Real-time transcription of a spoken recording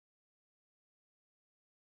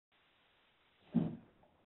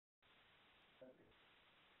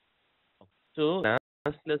So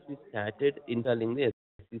last class we started installing the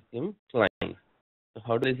SCCM client. So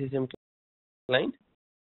how does SCCM client?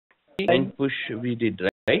 Client push we did,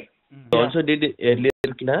 right? We Yeah. also did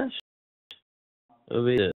earlier class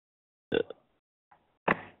with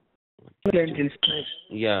Client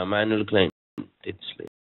installation. manual client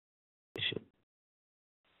installation.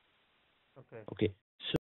 Okay. Okay.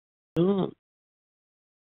 So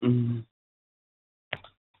mm,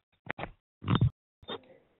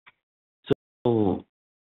 so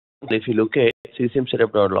if you look at system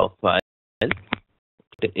setup.log file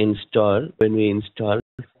to install, when we install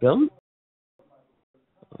from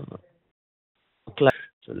client,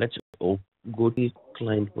 so let's go to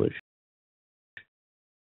client version.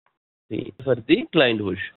 For the client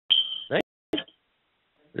version, right?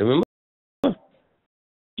 Remember?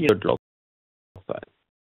 Yeah. Log file.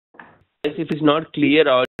 If it's not clear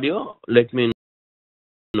audio, let me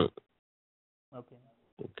know. Okay.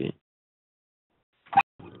 Okay.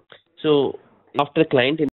 So after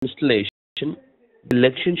client installation, the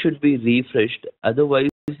election should be refreshed. Otherwise,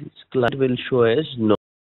 client will show as no.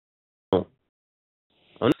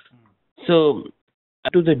 So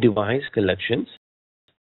to the device collections,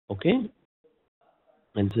 okay,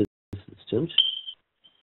 and systems.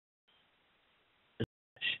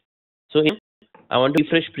 So I want to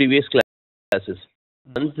refresh previous classes.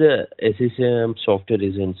 Once the SCCM software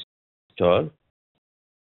is installed,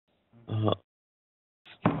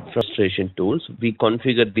 frustration tools, we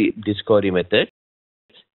configure the discovery method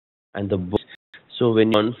and the book. So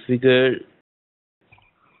when you configure,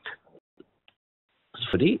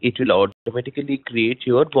 sorry, it will automatically create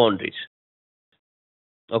your boundaries.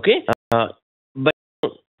 Okay, but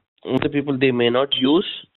the people they may not use.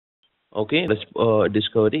 Okay,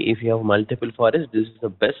 discovery. If you have multiple forests, this is the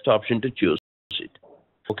best option to choose it.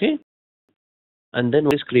 Okay, and then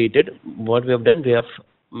what is created, what we have done, we have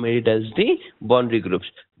made as the boundary groups.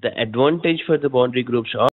 The advantage for the boundary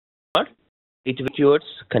groups are it will yours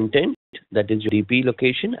content, that is your DP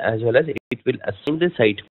location, as well as it will assign the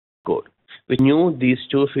site code. We knew these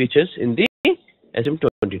two features in the SM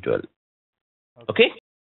 2012. Okay.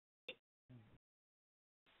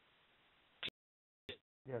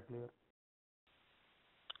 Yeah, clear.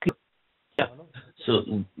 Yeah.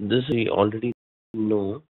 So this we already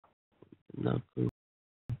know. Now,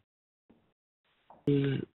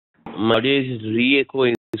 my audio is re-echo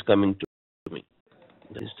is coming to me.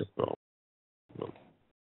 That is the problem.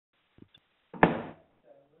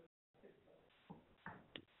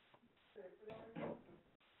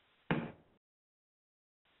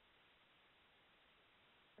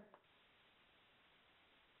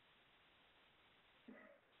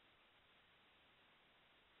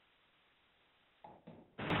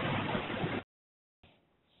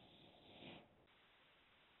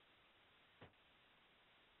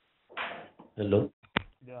 Hello?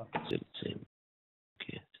 Yeah. Still same.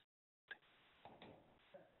 Okay.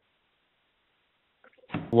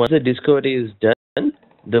 Once the discovery is done,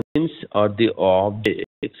 the means or the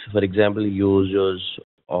objects, for example, users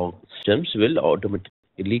or systems will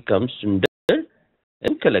automatically comes under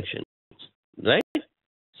and collection, right?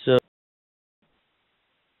 So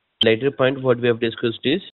later point what we have discussed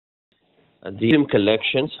is the SIM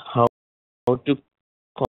collections, how to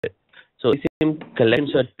call it. So SIM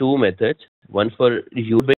collections are two methods, one for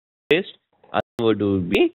user based, other would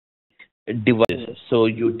be devices. So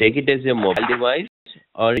you take it as a mobile device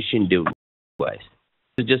or machine device.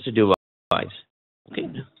 It's just a device. Okay.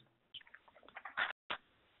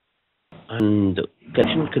 And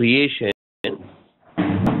collection creation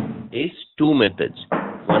is two methods.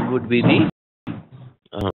 One would be the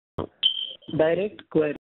Direct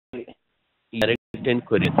query. direct and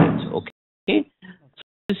query methods. Okay.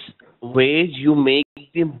 This way you make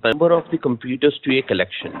the member of the computers to a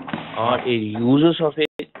collection or a users of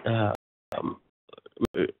a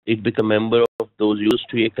it become member of those used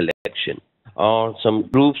to a collection or some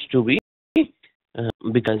groups to be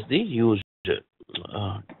because the user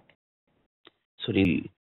uh, sorry,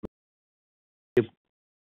 okay.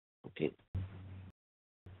 Okay.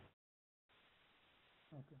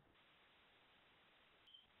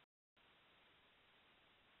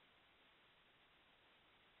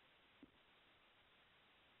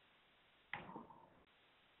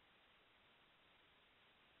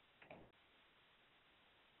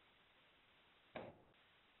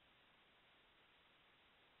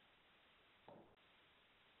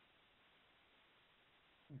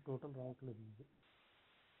 Total right click.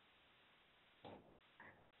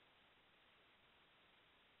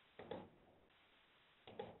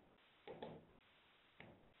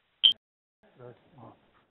 Right.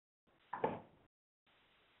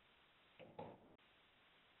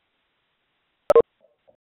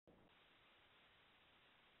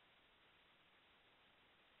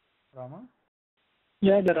 Rama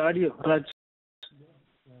yeah there audio Raj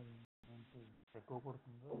ఎక్కువ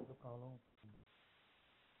కొడుతుందో ఏదో problem అవుతుంది.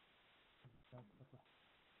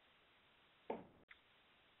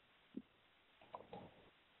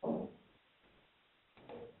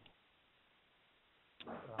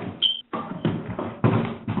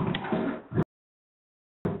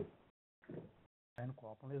 ఆయన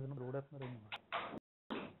కోపంలో ఏదైనా రోడేస్తున్నారేమో.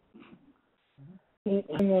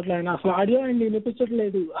 ఆయన అసలు audio ఆయన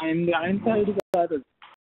వినిపించట్లేదు. ఆయన సైడ్ కాదు.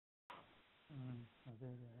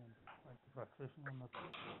 అదే ఫ్రస్ట్రేషన్ ఉన్నట్టు.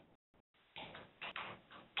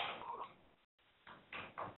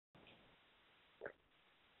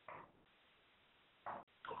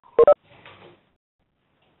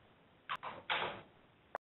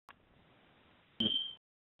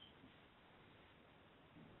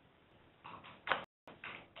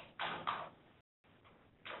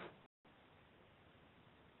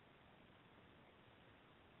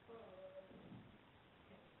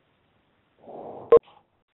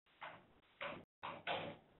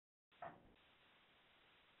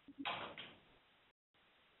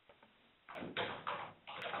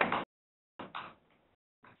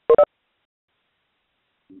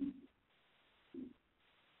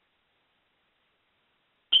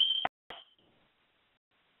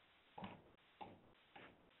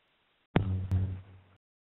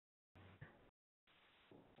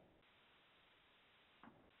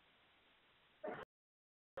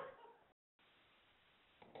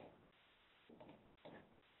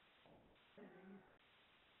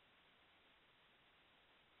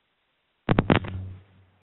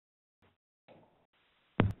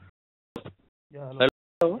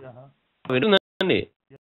 హలో వింటుందండి?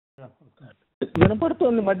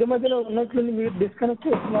 వినపడుతుంది. మధ్య మధ్యలో ఉన్నట్లుంది. మీరు డిస్కనెక్ట్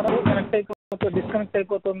చేస్తున్నారా? డిస్కనెక్ట్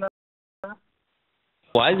అయిపోతుందా?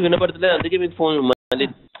 వాయిస్ వినపడతలేదు, అందుకే మీకు ఫోన్ మళ్ళీ.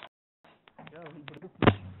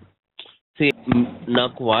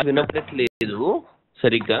 నాకు వాయిస్ వినపడట్లేదు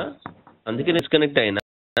సరిగ్గా, అందుకే డిస్కనెక్ట్ అయినా.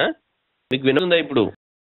 మీకు వినుందా ఇప్పుడు?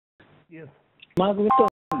 మాకు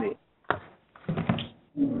వింటుంది.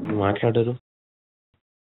 మాట్లాడరు.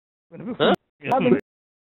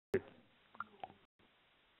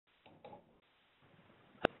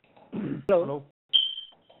 హలో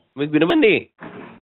మీకు వినమండి?